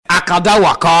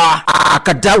Akadawaka.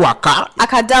 Akadawaka.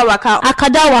 Akadawaka.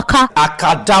 Akadawaka.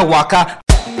 Akadawaka.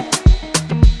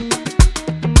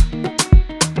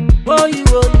 Oh, you.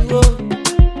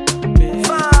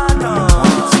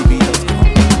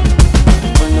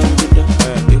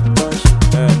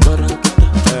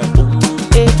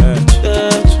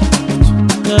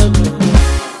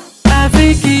 I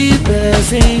think keep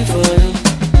blessing for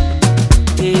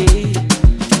you.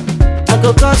 I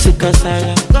go cause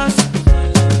kasala.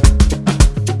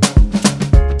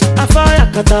 I fire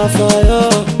kata for you.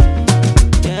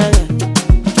 Yeah.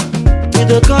 You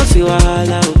don't cause you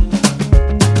wahala.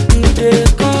 You dey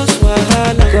cause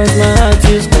wahala. Cause my heart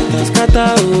is kata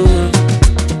oh.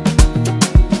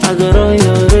 I go run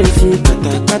your race,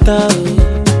 kata oh.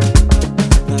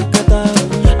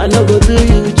 I no go do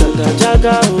you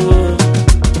jaga oh.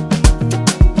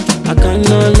 I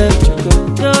cannot let you go.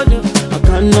 No, I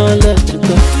cannot let you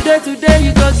go. Today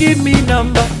you go give me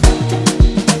number. I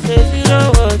say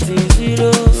 0 what is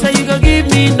 0. Say you go give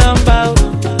me number.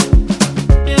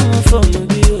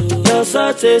 You're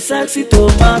such a sexy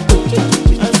tomato.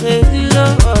 I say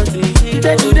 0 what is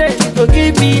 0. Today you go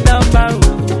give me number.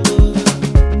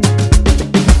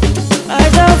 I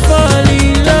don't fall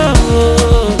in love.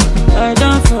 I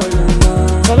don't fall in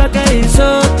love. Falaka is so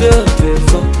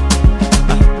beautiful.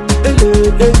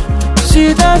 She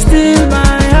does steal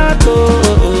my heart.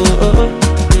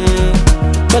 Yeah.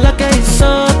 Falaka is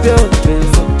so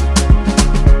beautiful.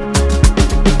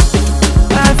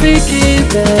 I think it's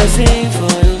blessing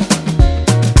for you.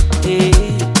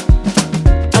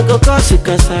 Yeah. I go cause you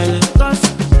kasala.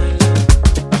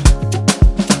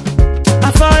 I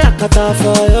fire kata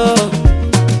for you.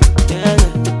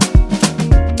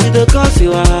 You cause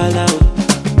you wahala.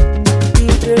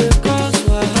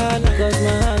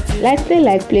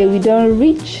 Like play, we don't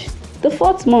reach the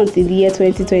 4th month in the year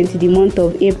 2020, the month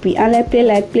of April. And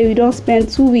like play, we don't spend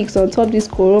 2 weeks on top this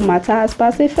corona matter. As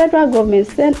per say, federal government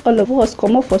send all of us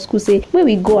come up for school, say where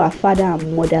we go our father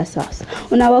and mother's house.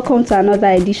 Now welcome to another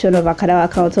edition of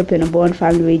Akadawaka on top of Born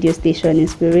Family Radio Station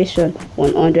Inspiration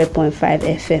 100.5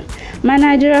 FM. My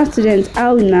Nigerian students,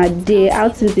 how na day, how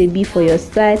things they be for your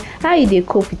side, how you dey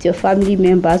cope with your family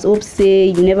members. Hope say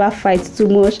you never fight too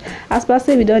much. As per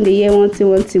say, we don't hear one thing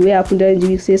wey happen during the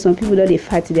week. Say some people don't they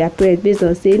fight their parents based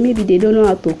on say maybe they don't know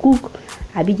how to cook,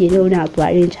 maybe they don't know how to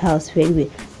arrange house very well.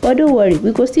 But don't worry,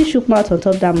 we go still shook mouth on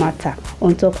top that matter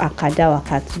on top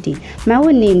Akadawaka today. My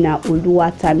own name now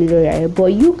Oluwatamilore,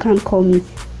 but you can call me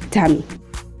Tammy.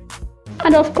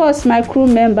 And of course, my crew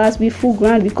members be full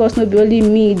ground because no be only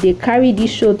me they carry this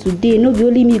show today. No be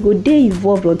only me go dey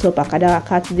involved on top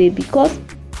Akadawaka today because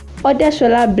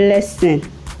Odeshola Blessing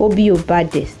Obi your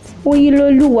baddest.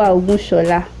 Oyinloluwa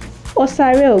Ogunshola,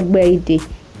 Osare Ogbeide,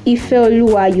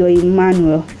 Ifeoluwa your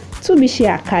Emmanuel, Tumise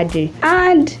Akade,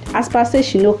 and as per say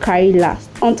she no carry last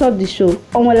on top the show,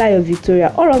 Omolayo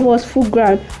Victoria. All of us full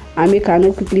ground. And make I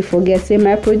no quickly forget say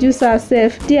my producer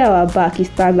self dey our back. He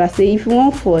stand by say if you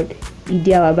want fall, he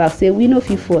dey our back. Say we no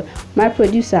fit fall. My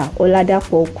producer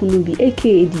Oladapo Okunubi,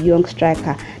 aka the young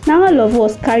striker. Now all of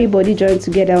us carry body join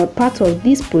together on part of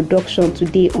this production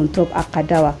today on top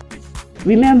Akadawaka.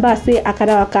 Remember say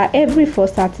Akadawaka every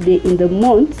 4th Saturday in the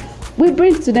month we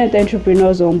bring student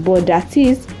entrepreneurs on board. That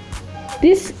is,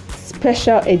 this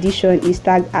special edition is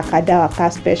tagged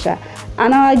Akadawaka Special.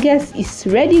 And our guest is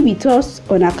ready with us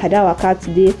on Akadawaka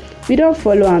today. We don't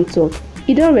follow and talk.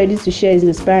 He don't ready to share his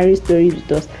inspiring stories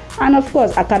with us. And of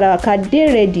course, Akadawaka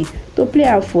they ready to play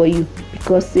am for you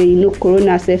because say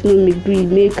corona self no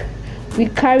make we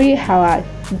carry our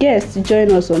guests to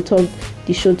join us on top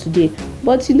the show today.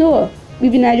 But you know what? We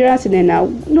be Nigerian today now.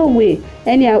 No way.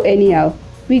 Anyhow,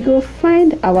 we go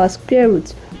find our square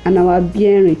root and our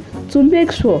bearing to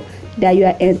make sure that you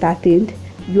are entertained,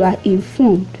 you are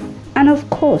informed, and of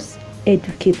course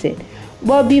educated.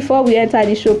 But before we enter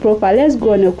the show proper, let's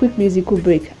go on a quick musical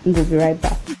break and we'll be right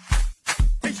back.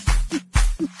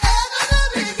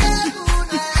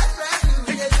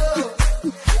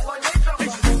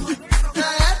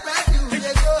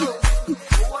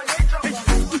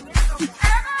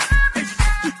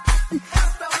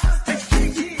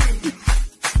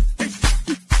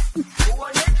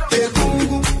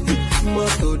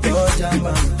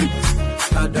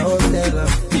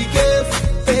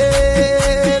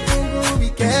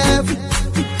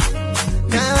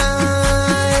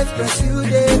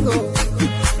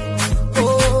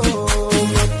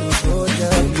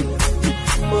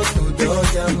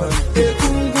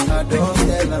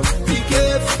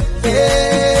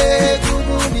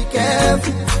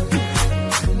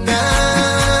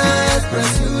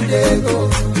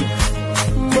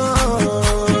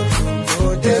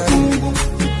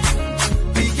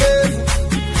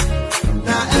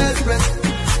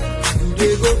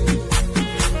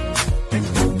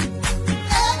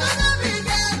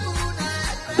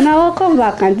 Welcome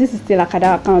back, and this is still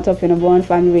Akada Account of your number one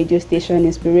family radio station,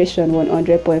 Inspiration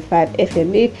 100.5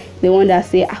 FM8. The one that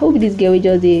say, I hope this girl will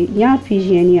just a young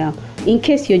pigeon anyhow. In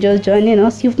case you're just joining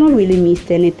us, you've not really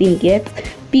missed anything yet,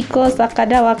 because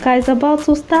Akada Waka is about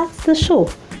to start the show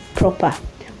proper.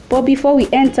 But before we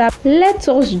enter, let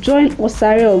us join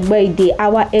Osare Ogbeide,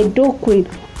 our Edo Queen,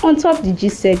 on top the G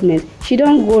segment. She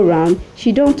don't go round,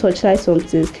 she don't touchlight some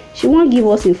things. She won't give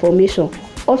us information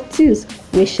of things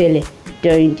we share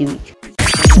during the week.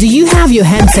 Do you have your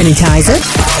hand sanitizer?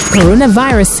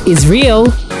 Coronavirus is real.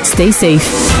 Stay safe.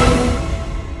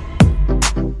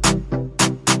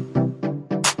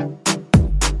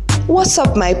 What's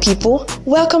up, my people?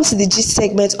 Welcome to the gist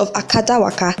segment of Akada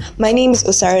Waka. My name is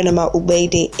Osare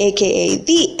Ogbeide, aka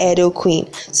the Edo Queen.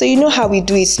 So you know how we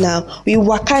do it now. We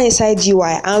waka inside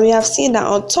UI, and we have seen that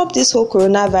on top this whole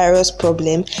coronavirus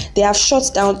problem, they have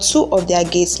shut down 2 of their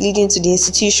gates leading to the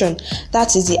institution.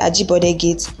 That is the Ajibode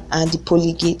gate and the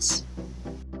Poly gate.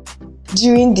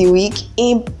 During the week,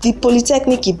 in the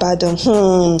Polytechnic Ibadan,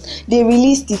 they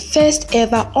released the first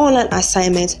ever online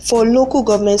assignment for local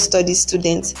government studies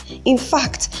students. In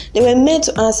fact, they were meant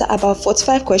to answer about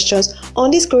 45 questions on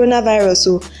this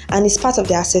coronavirus, and it's part of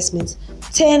their assessment,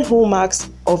 10 whole marks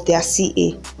of their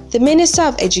CA. The Minister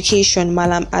of Education,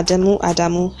 Malam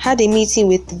Adamu, had a meeting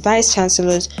with the Vice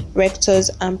Chancellors,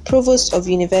 Rectors, and Provosts of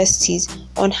universities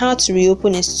on how to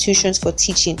reopen institutions for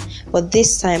teaching, but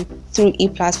this time through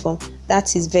e-platform,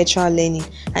 that is virtual learning.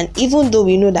 And even though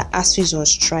we know that ASU is on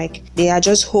strike, they are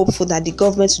just hopeful that the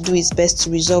government will do its best to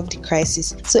resolve the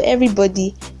crisis. So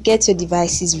everybody, get your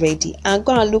devices ready and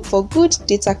go and look for good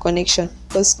data connection,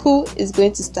 because school is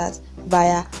going to start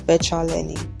via virtual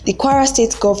learning. The Kwara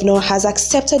State Governor has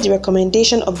accepted the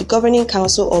recommendation of the Governing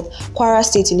Council of Kwara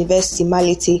State University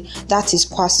Malete, that is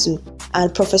KWASU,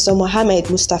 and Professor Mohammed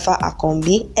Mustafa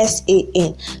Akombi,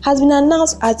 SAN, has been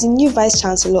announced as the new Vice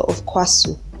Chancellor of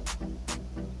KWASU.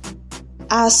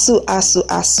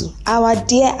 ASU. Our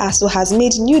dear ASU has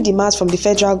made new demands from the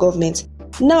federal government.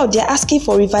 Now they are asking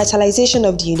for revitalization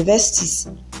of the universities.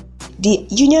 The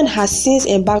union has since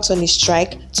embarked on a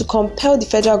strike to compel the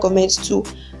federal government to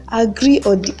agree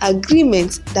on the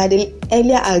agreement that they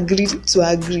earlier agreed to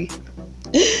agree.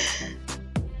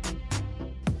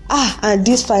 And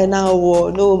this final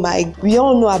war, we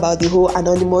all know about the whole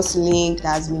anonymous link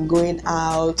that has been going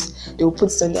out. They will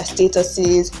put it on their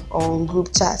statuses, on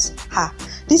group chats.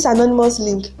 This anonymous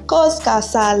link caused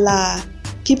kasala.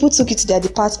 People took it to their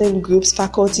department groups,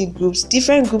 faculty groups,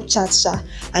 different group chats,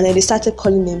 and then they started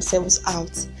calling themselves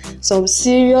out. Some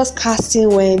serious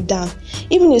casting went down.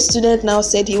 Even a student now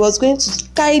said he was going to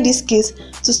carry this case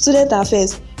to student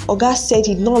affairs. Oga said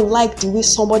he did not like the way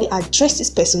somebody addressed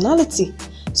his personality.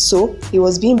 So he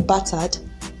was being battered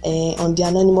on the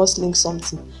anonymous link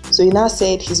something. So he now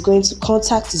said he's going to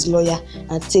contact his lawyer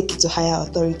and take it to higher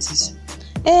authorities.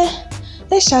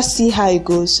 Let's just see how it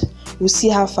goes. We'll see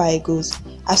how far it goes.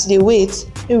 As they wait,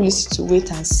 we will listen to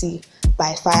Wait and See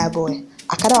by Fireboy.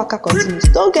 Akada Waka continues.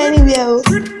 Don't go anywhere.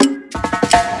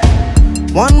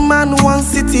 One man, one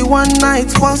city, one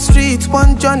night, one street,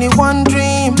 one journey, one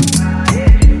dream.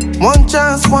 One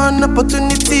chance, one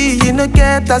opportunity. You know,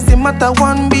 get as the matter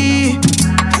one be.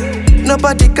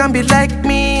 Nobody can be like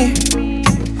me.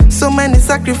 So many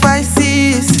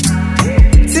sacrifices.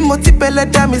 Timothy Pele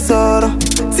Damisoro.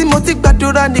 Timothy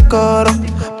Badura Nikoro.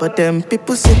 But them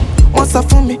people say, what's up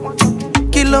for me?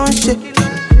 Kill on shit.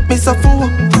 Me suffer.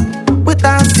 Wait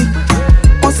and see.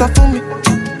 What's up for me?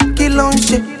 Kill on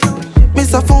shit. Me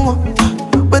suffer.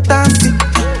 Wait and see.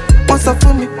 What's up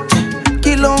for me?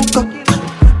 Kill on go.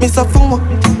 Me suffer.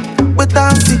 Wait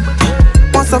and see.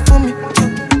 What's up for me?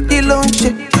 Kill on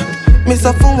shit. Me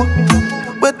suffer.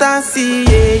 Wait and see.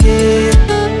 Yeah.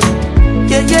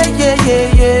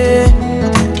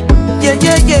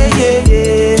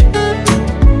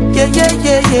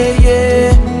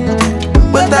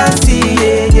 Wait and see.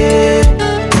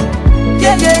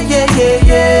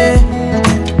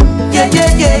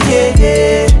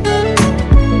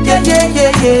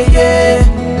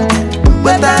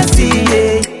 Wait and see.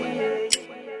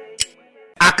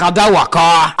 Akada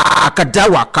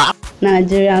Waka.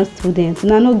 Nigerian students,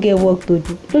 now no get work to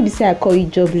do. Don't be say I call you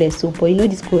jobless, but you know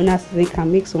this corona season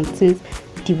can make some things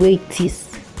the way it is.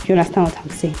 You understand what I'm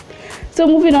saying? So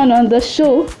moving on the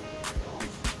show,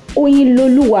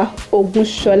 Oyinloluwa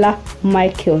Ogunshola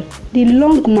Michael, the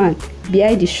long man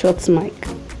behind the short mic,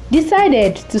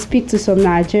 decided to speak to some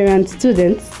Nigerian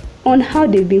students on how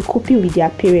they've been coping with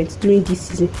their parents during this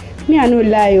season. Me, I no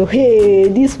lie, hey,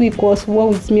 this week was war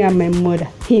with me and my mother.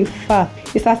 In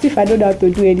fact, it's as if I don't know how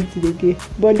to do anything again.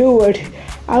 But don't worry,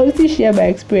 I will still share my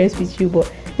experience with you.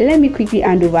 But let me quickly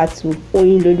hand over to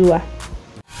Oyinloluwa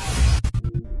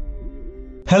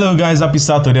Hello guys, happy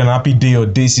Saturday and happy day or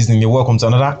day season. You're welcome to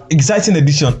another exciting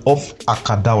edition of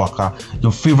Akadawaka,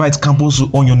 your favorite campus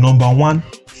on your number one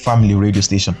family radio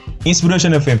station,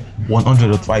 Inspiration FM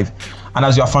 100.5. And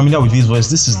as you are familiar with this voice,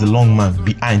 this is the long man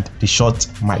behind the short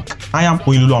mic. I am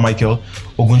Oyinlulu Michael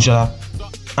Ogunshola.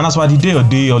 And as for the day or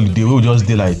day holiday, we'll just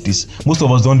day like this. Most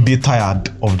of us don't get tired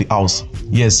of the house.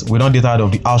 Yes, we don't get tired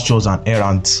of the house chores and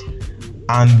errands.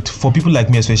 And for people like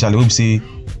me especially, we say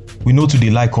we know today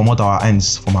like come out our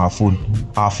hands from our phone.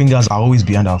 Our fingers are always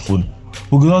behind our phone.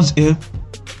 We just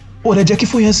oh, the Jackie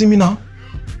for you see me now.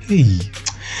 Hey.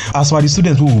 As for the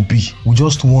students who will be, we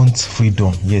just want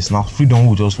freedom. Yes, now freedom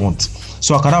we just want.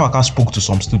 So Akadawaka spoke to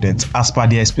some students as per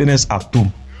their experience at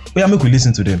home. We make we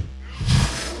listen to them.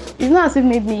 It's not as if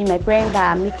maybe my parents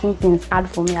are making things hard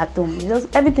for me at home. It's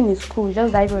just everything is cool. It's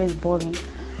just that everywhere is boring.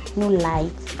 No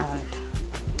lights, and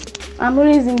I'm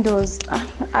always indoors.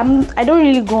 I don't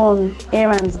really go on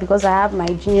errands because I have my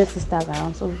junior sisters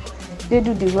around, so they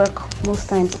do the work most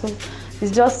times. So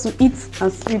it's just to eat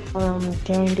and sleep.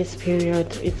 During this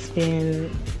period, it's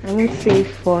been, I won't say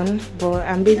fun, but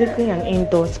I'm basically an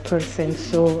indoors person,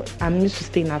 so I'm used to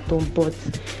staying at home. But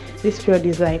this period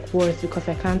is like worse because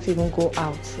I can't even go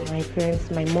out.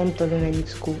 My mom doesn't let me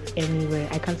to go anywhere.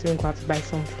 I can't even go out to buy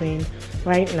something.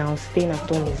 Right now, staying at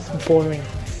home is boring.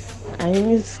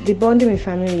 And the bonding with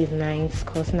family is nice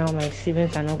because now my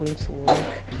siblings are not going to work.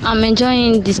 I'm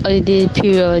enjoying this holiday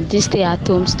period, this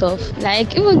stay-at-home stuff.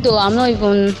 Like, even though I'm not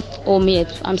even home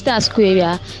yet, I'm still at school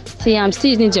area. I'm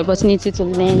still using the opportunity to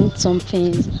learn some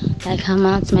things. Like, I'm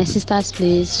at my sister's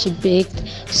place, she baked.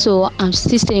 So I'm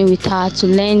still staying with her to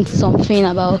learn something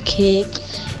about cake,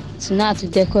 to know how to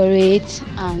decorate,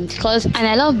 and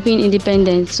I love being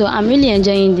independent, so I'm really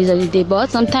enjoying this holiday.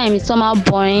 But sometimes it's somehow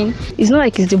boring. It's not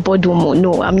like it's the boredom.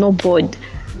 No, I'm not bored.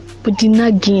 But the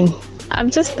nagging,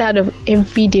 I'm just tired of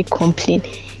everyday complaint.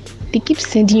 They keep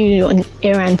sending you on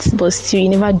errands, but still you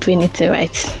never do anything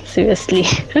right. Seriously.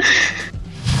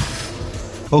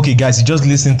 Okay, guys, you just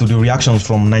listened to the reactions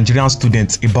from Nigerian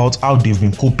students about how they've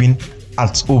been coping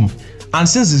at home. And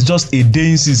since it's just a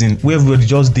day in season where everybody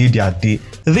just day their day,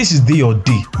 this is Day or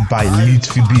Day by Lil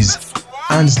Phoebes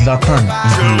and Zlatan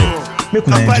Ibile. Make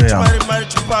we enjoy am.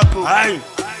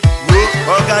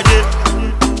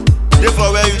 Look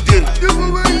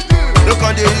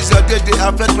on the use your day, they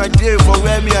affect my day for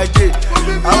where me I did.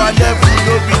 Our level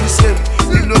no be the same.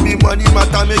 You know me money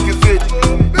matter make you fit.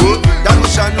 That no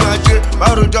shine no aje.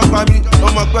 Baro jump on me,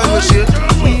 no my no shit.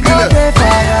 We go there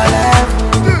for your level.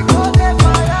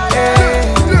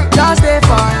 Just stay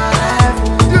for your level.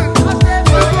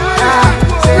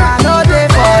 Say I know they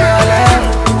for your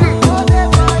level.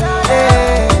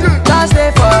 Just stay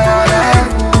for your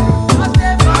level.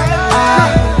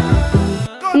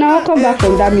 Now welcome back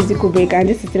from that musical break, and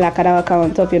this is still Akadawaka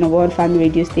on top your number one family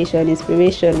radio station,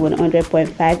 Inspiration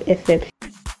 100.5 FM.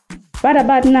 Right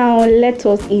about now, let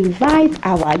us invite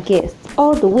our guest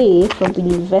all the way from the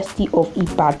University of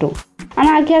Ibadan. And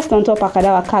our guest on top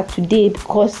Akadawaka today,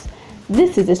 because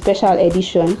this is a special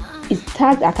edition, it's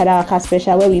tagged Akadawaka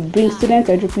Special, where we bring student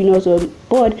entrepreneurs on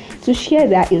board to share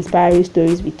their inspiring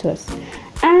stories with us.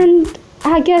 And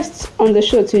our guest on the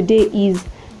show today is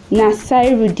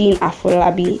Nasiruddin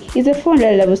Afolabi. He's a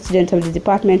 400 level student of the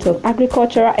Department of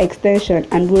Agricultural Extension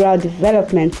and Rural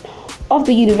Development of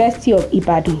the University of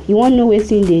Ibadan. You want to know what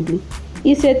they do?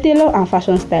 He's a tailor and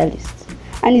fashion stylist,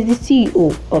 and he's the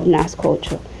CEO of Nas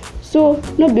Culture. So,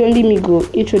 no be only me go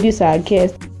introduce our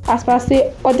guest. As per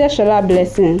say, Odeshola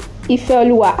Blessing,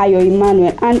 Ifeoluwa Ayo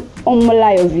Emmanuel, and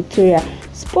Omolayo Victoria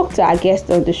spoke to our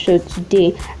guest on the show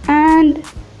today, and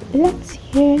let's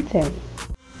hear them.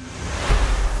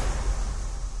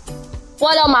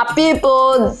 What up, my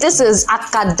people? This is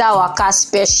Akadawaka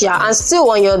Special, and still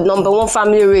on your number one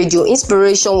family radio,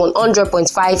 Inspiration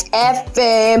 100.5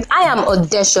 FM. I am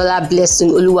Odeshola Blessing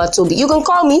Oluwatobi. You can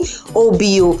call me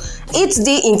OBO. It's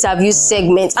the interview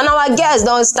segment, and our guest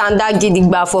don't stand that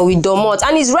gidigba for with Domot,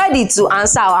 and he's ready to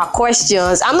answer our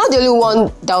questions. I'm not the only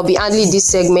one that will be handling this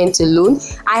segment alone.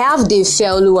 I have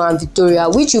Ifeolu and Victoria,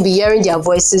 which you'll be hearing their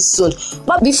voices soon.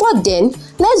 But before then,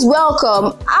 let's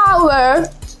welcome our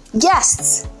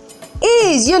guest.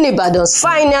 He is Unibadan's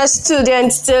finest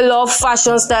student, tailor,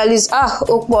 fashion stylist,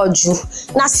 Okpoju,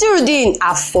 Nasiruddin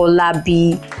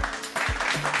Afolabi.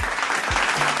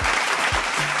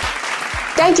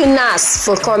 Thank you, Nas,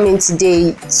 for coming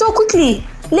today. So quickly,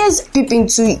 let's peep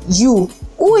into you.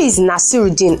 Who is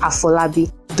Nasiruddin Afolabi?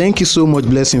 Thank you so much,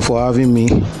 Blessing, for having me.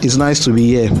 It's nice to be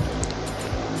here.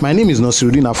 My name is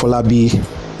Nasiruddin Afolabi.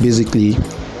 Basically,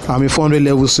 I'm a 400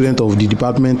 level student of the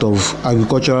Department of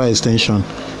Agricultural Extension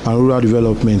and Rural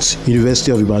Development,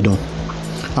 University of Ibadan.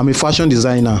 I'm a fashion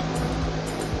designer,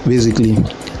 basically,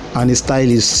 and a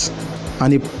stylist,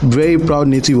 and a very proud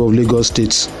native of Lagos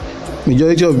State.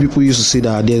 Majority of people used to say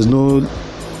that there's no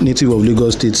native of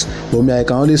Lagos State, but me, I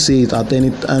can only say it at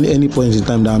any point in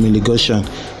time that I'm a Lagosian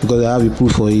because I have a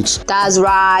proof for it. That's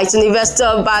right, University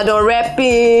of Ibadan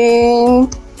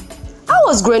repping. How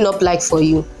was growing up like for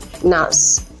you,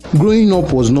 Nas? Growing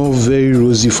up was not very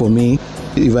rosy for me,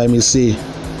 if I may say,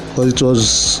 because it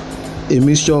was a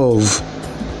mixture of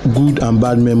good and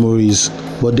bad memories.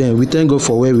 But then we thank God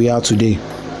for where we are today.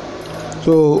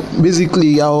 So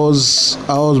basically, I was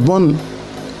born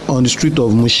on the street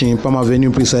of Mushin, Palm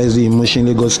Avenue, precisely in Mushin,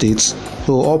 Lagos State.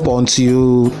 So up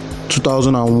until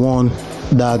 2001,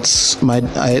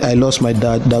 I lost my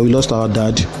dad. That we lost our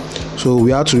dad. So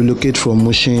we had to relocate from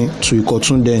Mushin to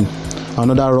Ikotun, then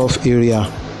another rough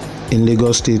area in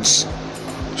Lagos State.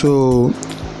 So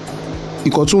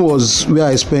Ikotun was where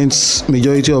I spent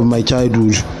majority of my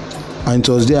childhood, and it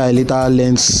was there I later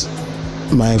learned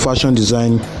my fashion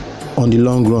design on the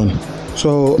long run.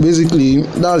 So basically,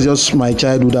 that's just my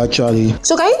childhood actually.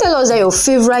 So can you tell us your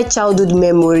favorite childhood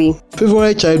memory?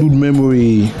 Favorite childhood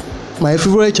memory? My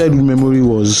favorite childhood memory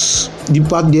was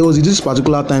there was this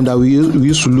particular time that we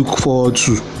used to look forward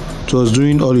to. It was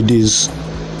during holidays,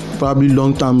 probably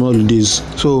long-term holidays.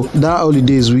 So that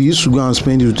holidays we used to go and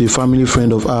spend it with a family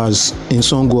friend of ours in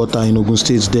Songwater in Ogun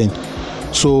State then.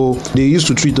 So they used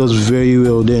to treat us very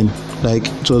well then. Like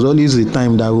it was always the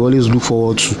time that we always look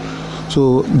forward to.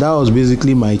 So that was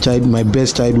basically my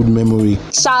best childhood memory.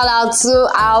 Shout out to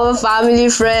our family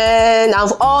friend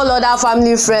and all other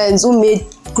family friends who made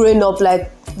growing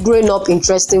up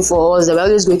interesting for us. They were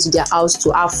always going to their house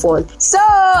to have fun. So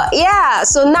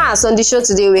now on the show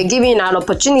today, we're giving you an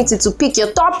opportunity to pick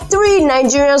your top 3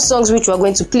 Nigerian songs which we're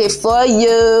going to play for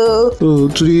you. So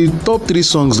to the top 3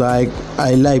 songs that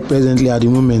I like presently at the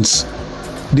moment,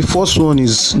 the first one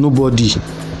is Nobody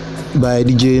by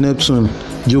DJ Neptune,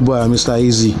 Joeboy and Mr.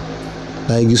 Easy.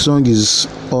 Like the song is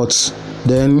hot.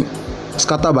 Then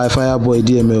Scatter by Fireboy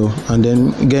DML, and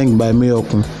then Gang by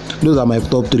Mayokun. Those are my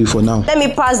top 3 for now. Let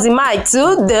me pass the mic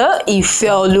to the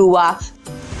Ifeoluwa.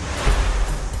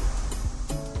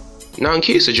 Now, in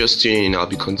case you're just tuning in, I'll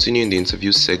be continuing the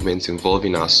interview segment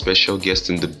involving our special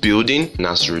guest in the building,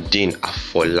 Nasruddin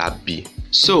Afolabi.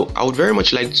 So, I would very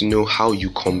much like to know how you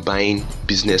combine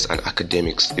business and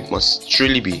academics. It must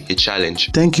truly be a challenge.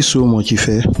 Thank you so much,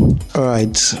 Ife.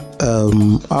 Alright,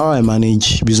 how I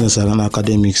manage business and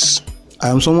academics. I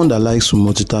am someone that likes to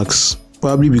multitask,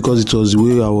 probably because it was the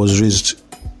way I was raised.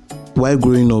 While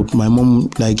growing up, my mom,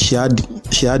 like, she had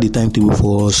the timetable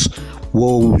for us,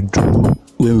 what we would do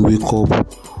when we wake up,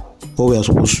 what we are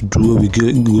supposed to do when we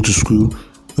go to school,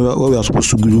 what we are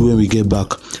supposed to do when we get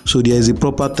back. So there is a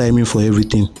proper timing for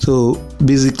everything. So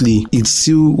basically, it's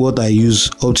still what I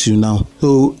use up to now.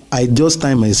 So I just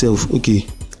time myself. Okay.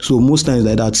 So most times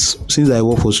like that, since I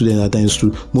work for students at times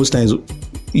too, most times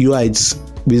UIs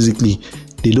basically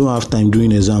they don't have time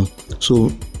during exam.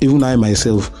 So even I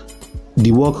myself,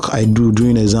 the work I do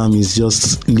during exam is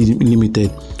just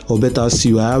limited. Or better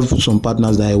still, I have some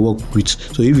partners that I work with.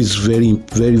 So if it's very,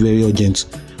 very, very urgent,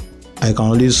 I can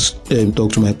always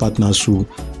talk to my partners to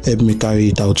help me carry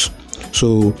it out.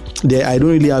 So I don't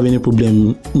really have any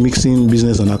problem mixing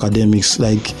business and academics.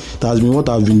 Like that has been what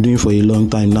I've been doing for a long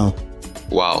time now.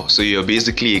 Wow, so you're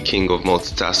basically a king of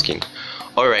multitasking.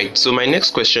 Alright, so my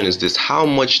next question is this. How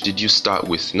much did you start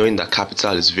with, knowing that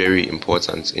capital is very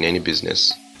important in any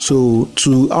business? So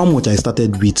to how much I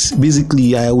started with,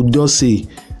 basically I would just say,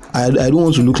 I don't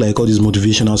want to look like all these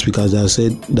motivational speakers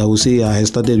that will say I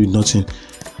started with nothing.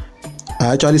 I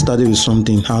actually started with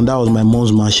something, and that was my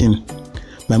mom's machine.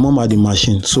 My mom had a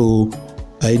machine, so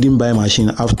I didn't buy a machine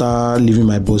after leaving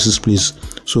my boss's place.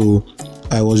 So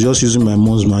I was just using my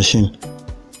mom's machine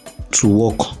to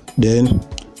work. Then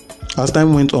as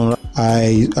time went on,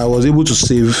 I was able to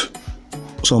save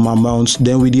some amounts.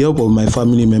 Then with the help of my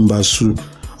family members too,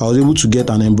 I was able to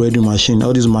get an embroidery machine,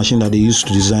 all these machines that they used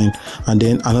to design, and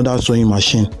then another sewing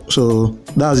machine. So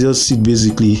that's just it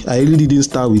basically. I really didn't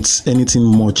start with anything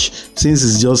much, since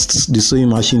it's just the sewing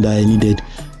machine that I needed.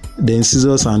 Then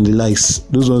scissors and the likes,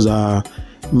 those ones are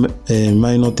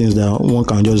minor things that one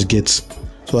can just get.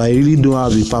 So I really don't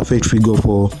have a perfect figure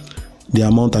for the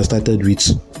amount I started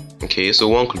with. Okay, so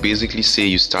one could basically say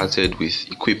you started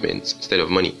with equipment instead of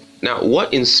money. Now,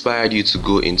 what inspired you to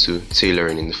go into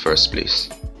tailoring in the first place?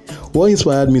 What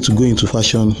inspired me to go into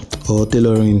fashion or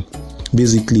tailoring,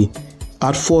 basically,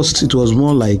 at first it was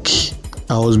more like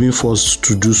I was being forced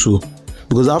to do so.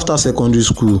 Because after secondary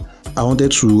school, I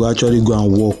wanted to actually go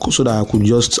and work so that I could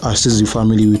just assist the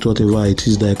family with whatever it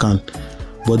is that I can.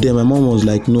 But then my mom was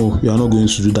like, no, you are not going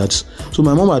to do that. So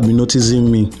my mom had been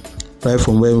noticing me right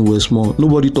from when we were small.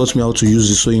 Nobody taught me how to use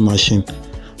the sewing machine.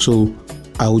 So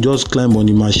I would just climb on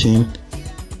the machine.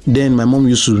 Then my mom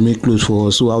used to make clothes for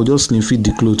us. So I would just slim fit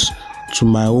the clothes to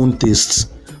my own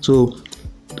taste. So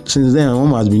since then, my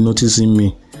mom has been noticing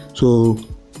me. So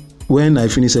when I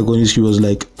finished secondary, she was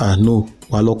like, no,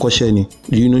 walo kosheni.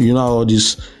 You know how all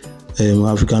these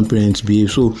African parents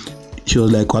behave. So she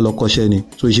was like, walo kosheni.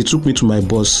 So she took me to my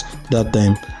boss that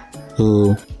time.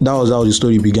 So that was how the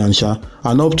story began, Sha.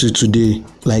 And up to today,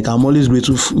 like, I'm always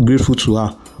grateful to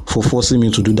her for forcing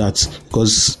me to do that,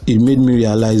 because it made me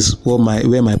realize where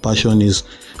my passion is.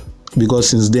 Because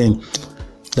since then,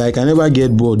 like, I never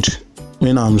get bored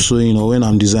when I'm sewing or when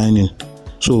I'm designing.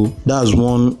 So that's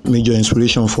one major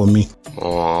inspiration for me.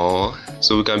 Aww.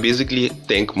 So we can basically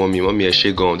thank mommy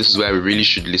Eshegon. This is why we really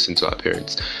should listen to our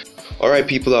parents. Alright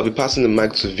people, I'll be passing the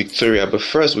mic to Victoria, but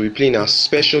first we'll be playing our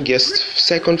special guest's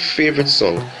second favorite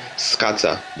song,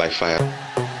 Scatter by Fire.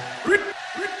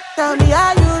 Tell me,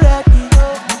 are you ready?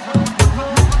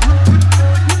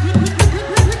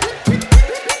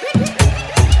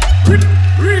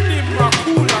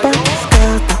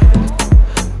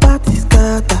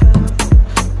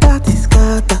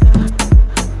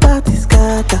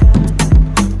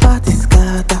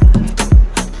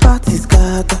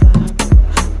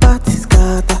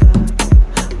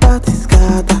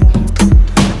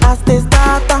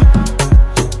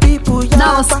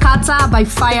 By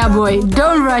Fireboy.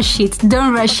 Don't rush it.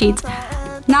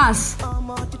 Nas,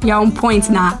 you're on point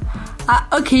now.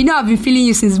 Okay, I've been feeling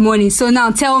you since morning. So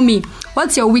now tell me,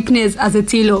 what's your weakness as a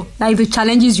tailor? Like the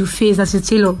challenges you face as a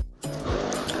tailor?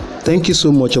 Thank you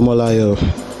so much, Omolayo.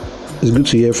 It's good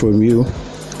to hear from you.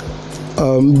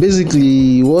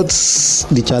 Basically, what's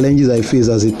the challenges I face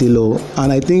as a tailor?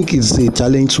 And I think it's a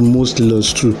challenge to most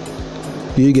tailors too.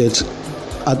 You get,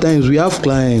 at times we have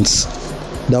clients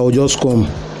that will just come.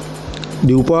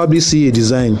 They will probably see a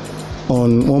design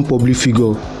on one public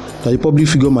figure that the public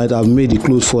figure might have made the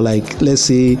clothes for, like, let's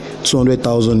say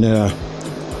 200,000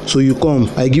 naira. So you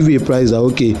come, I give you a price that,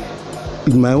 okay,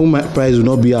 my own price will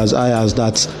not be as high as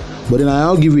that, but then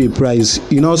I'll give you a price.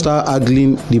 You now start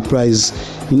haggling the price.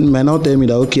 You might now tell me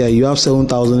that, okay, you have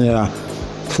 7,000 naira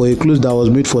for a clothes that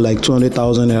was made for like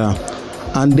 200,000 naira,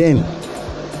 and then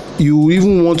you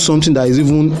even want something that is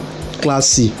even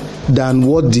classy than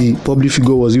what the public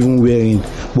figure was even wearing,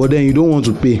 but then you don't want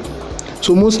to pay.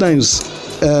 So most times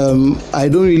I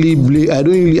don't really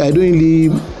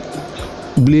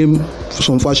blame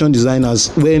some fashion designers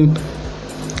when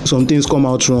some things come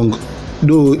out wrong.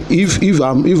 Though if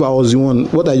I was the one,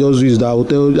 what I just do is that I'll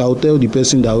tell the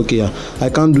person that, okay, I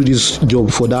can't do this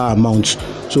job for that amount.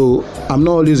 So I'm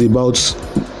not always about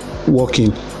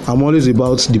working. I'm always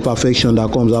about the perfection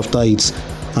that comes after it,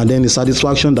 and then the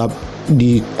satisfaction that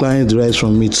the client derives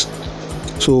from it.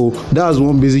 So that's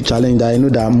one basic challenge that I know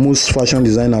that most fashion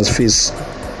designers face.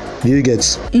 Do you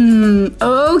get?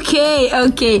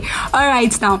 Okay. All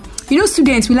right, now,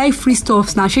 students, we like free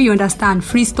stuffs. Now, sure you understand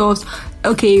free stuffs.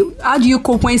 Okay, how do you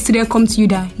cope when students come to you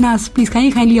that, Nas, please, can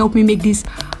you kindly help me make this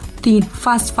thing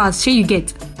fast? Sure you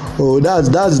get? Oh, that's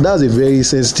a very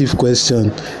sensitive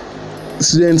question.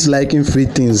 Students liking free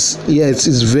things, yes,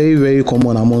 it's very, very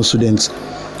common among students.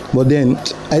 But then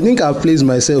I think I've placed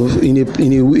myself in a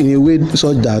way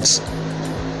such that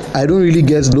I don't really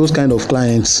get those kind of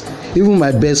clients. Even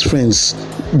my best friends,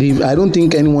 I don't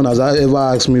think anyone has ever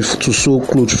asked me to sew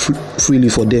clothes freely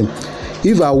for them.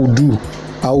 If I would do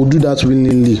that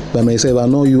willingly by myself,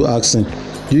 and not you asking.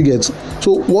 You get?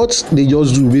 So what they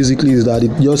just do basically is that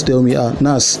they just tell me,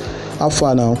 Nas, how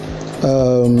far now?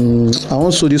 I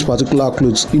want to sew this particular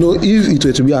clothes. If it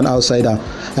were to be an outsider,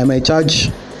 I might charge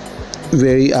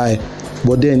very high,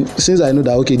 but then since I know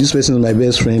that, okay, this person is my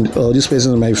best friend or this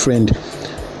person is my friend,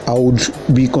 I would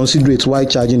be considerate while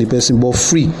charging the person. But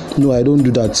free, no, I don't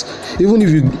do that. Even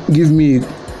if you give me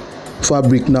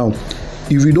fabric now,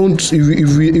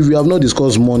 if we have not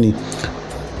discussed money,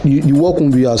 the work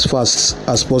won't be as fast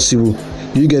as possible.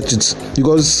 You get it?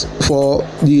 Because for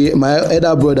my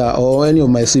elder brother or any of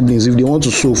my siblings, if they want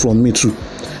to sew from me too,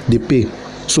 they pay.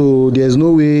 So there's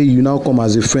no way you now come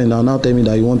as a friend and now tell me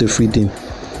that you want a free thing.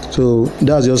 So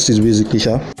that's just it basically,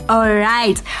 Sha. All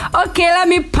right. Okay, let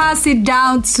me pass it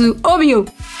down to Obio.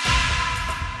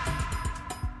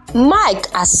 Mike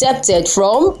accepted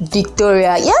from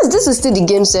Victoria. Yes, this is still the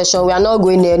game session. We are not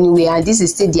going anywhere, and this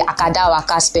is still the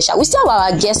Akadawaka special. We still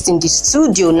have our guest in the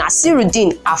studio,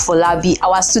 Nasiruddin Afolabi,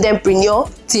 our studentpreneur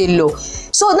tailor.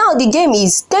 So now the game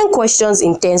is 10 questions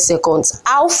in 10 seconds.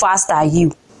 How fast are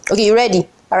you? Okay, you ready?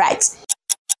 All right.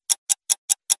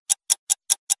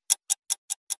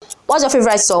 What's your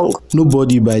favorite song?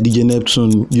 Nobody by DJ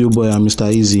Neptune, Viewboy and Mr.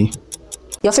 Easy.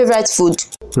 Your favorite food?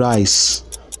 Rice.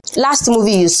 Last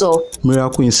movie you saw?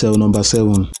 Miracle in Cell number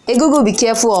 7. Egungun be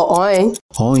careful or oin?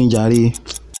 Oin Jare.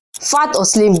 Fat or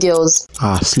slim girls?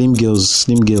 Slim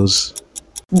girls.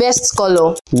 Best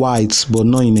color? White, but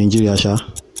not in Nigeria, sha.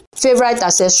 Favorite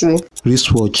accessory?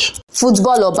 Wristwatch.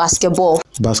 Football or basketball?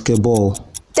 Basketball.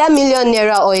 10 million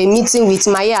naira or a meeting with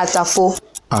Maya Atafo?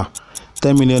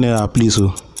 10 million naira, please.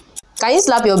 Can you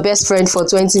slap your best friend for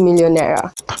 20 million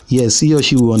naira? Yes, he or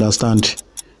she will understand.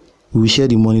 We will share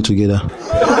the money together.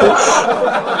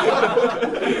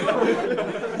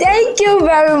 Thank you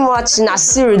very much,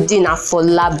 Nasiruddin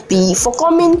Afolabi, for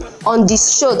coming on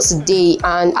this show today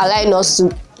and allowing us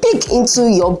to peek into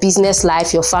your business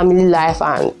life, your family life,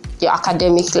 and your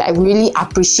academic life. Really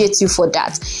appreciate you for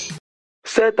that.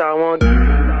 Set I want.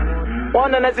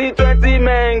 One and I see 20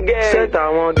 men gang. Set I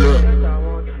want.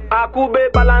 Akube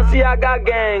Balenciaga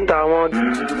gang. I want.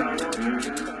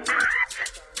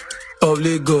 Of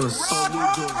Lagos.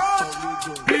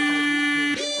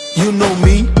 You know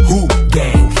me, who?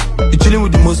 Gang. You chilling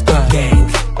with the Mustard. Gang.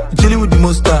 You chilling with the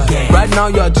Mustard. Gang. Right now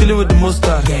you are chilling with the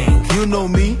Mustard. Gang. You know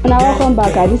me. Now welcome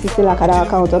back, guys. This is still Akada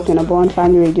Waka on top of number 1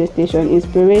 family radio station,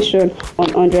 Inspiration on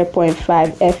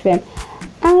 100.5 FM.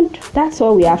 And that's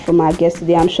all we have from our guest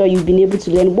today. I'm sure you've been able to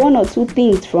learn one or two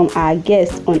things from our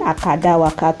guest on Akada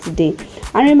Waka today.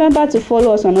 And remember to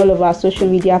follow us on all of our social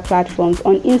media platforms,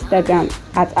 on Instagram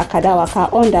at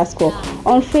akadawaka_,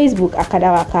 on Facebook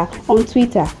Akadawaka, on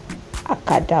Twitter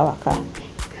Akadawaka.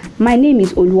 My name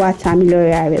is Oluwatami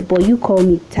Loriare, but you call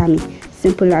me Tammy,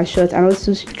 simple and short. And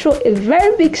also throw a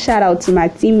very big shout out to my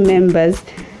team members.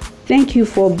 Thank you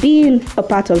for being a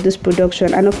part of this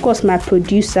production, and of course my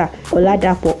producer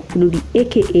Oladapo Kunubi,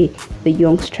 aka the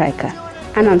Young Striker.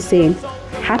 And I'm saying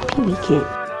happy weekend.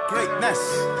 Greatness.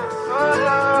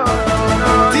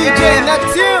 DJ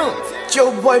Neptune,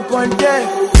 Joe Boy Ponde.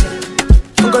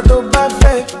 Go to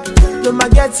buffet, no my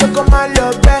get so come and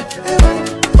love it.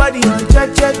 Body on che.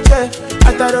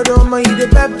 I thought I money the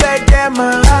pepe them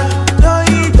no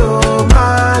you do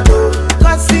mado,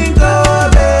 cause sing go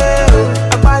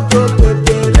abato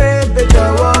pepe better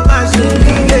one machine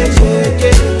shake.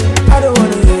 I don't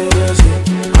wanna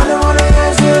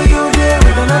hear you you there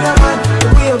with another man. The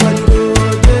way your body do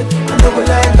it, I don't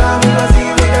like how we must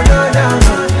see with another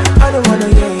man. I don't wanna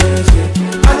hear you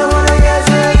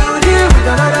you there with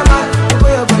another man. The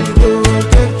way your body do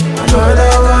it, I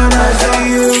don't wanna see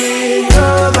you with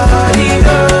nobody.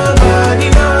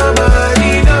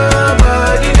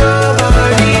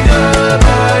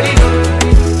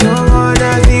 Don't wanna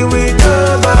see with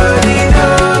nobody.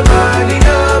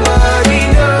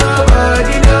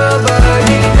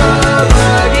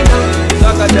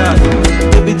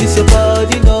 Baby, this your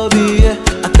body, no be yeah.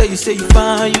 I tell you, say you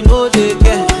fine, you know they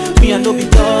care. Me, I know be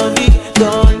dundee.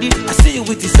 I see you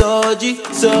with the soji.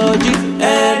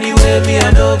 Anyway, me, I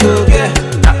know go get.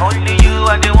 Not only you,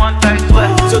 I the one I swear.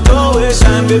 So don't waste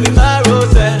time, baby, my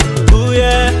rose. Ooh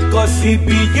yeah, cause it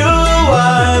be you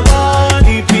I want,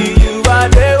 it be you I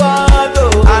they want.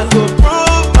 Oh, I go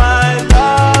prove my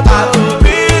love, I go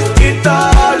risk it all.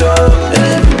 I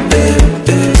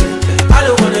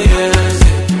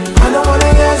don't wanna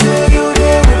hear say you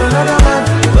there with another man.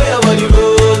 The way your body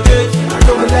rotate, I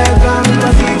don't like how you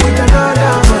must be with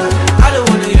another man. I don't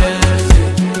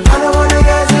wanna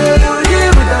hear say you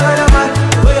there with another man.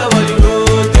 The way your body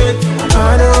rotate, I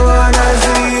don't wanna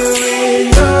see you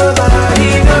with nobody.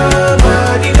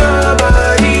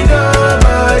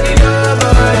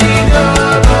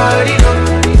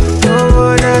 Don't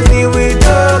wanna see with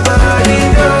nobody.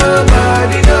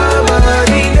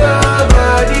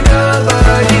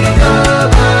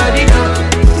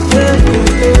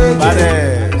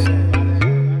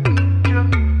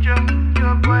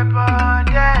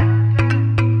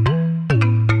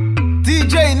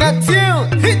 DJ Neptune,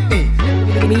 hit me.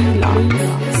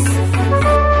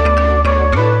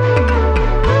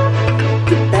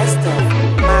 The best of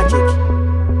magic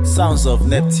sounds of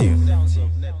Neptune.